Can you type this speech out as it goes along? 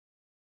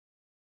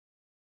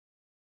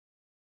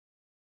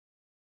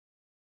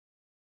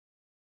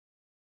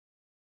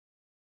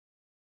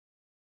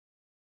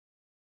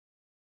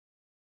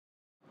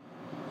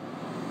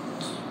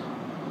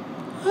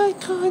Hi,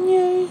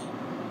 Kanye.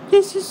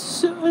 This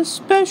is a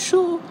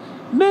special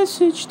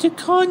message to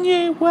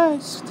Kanye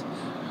West.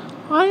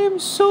 I am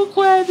so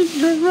glad that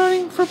you're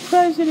running for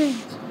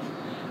president.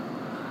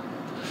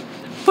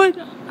 But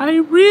I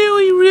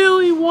really,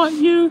 really want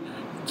you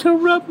to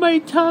rub my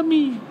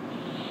tummy.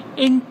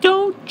 And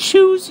don't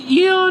choose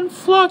Eon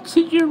Flux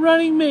as your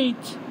running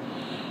mate.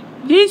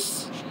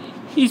 This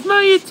is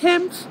my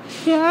attempt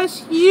to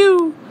ask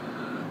you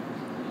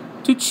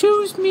to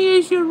choose me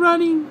as your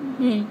running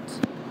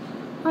mate.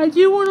 I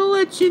do want to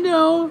let you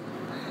know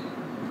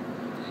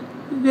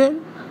that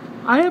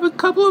I have a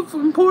couple of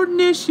important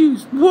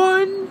issues.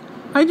 One,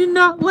 I do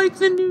not like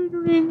the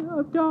neutering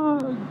of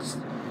dogs.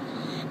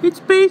 It's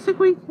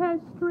basically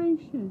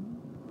castration.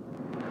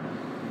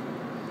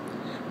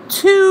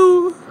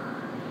 Two,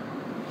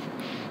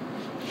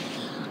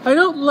 I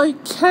don't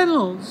like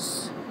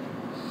kennels.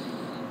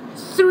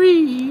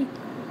 Three,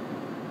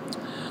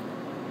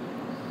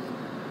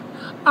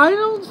 I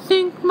don't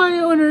think my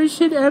owners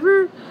should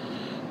ever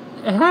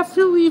have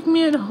to leave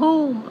me at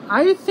home.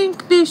 I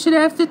think they should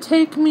have to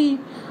take me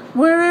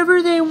wherever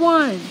they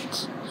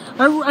want.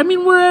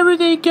 Wherever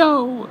they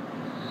go.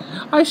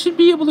 I should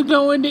be able to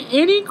go into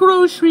any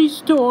grocery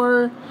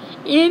store,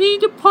 any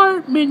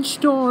department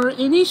store,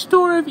 any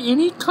store of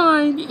any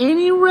kind,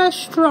 any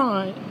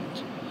restaurant.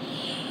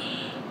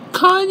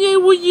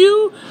 Kanye, will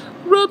you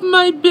rub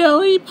my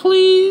belly,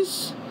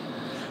 please?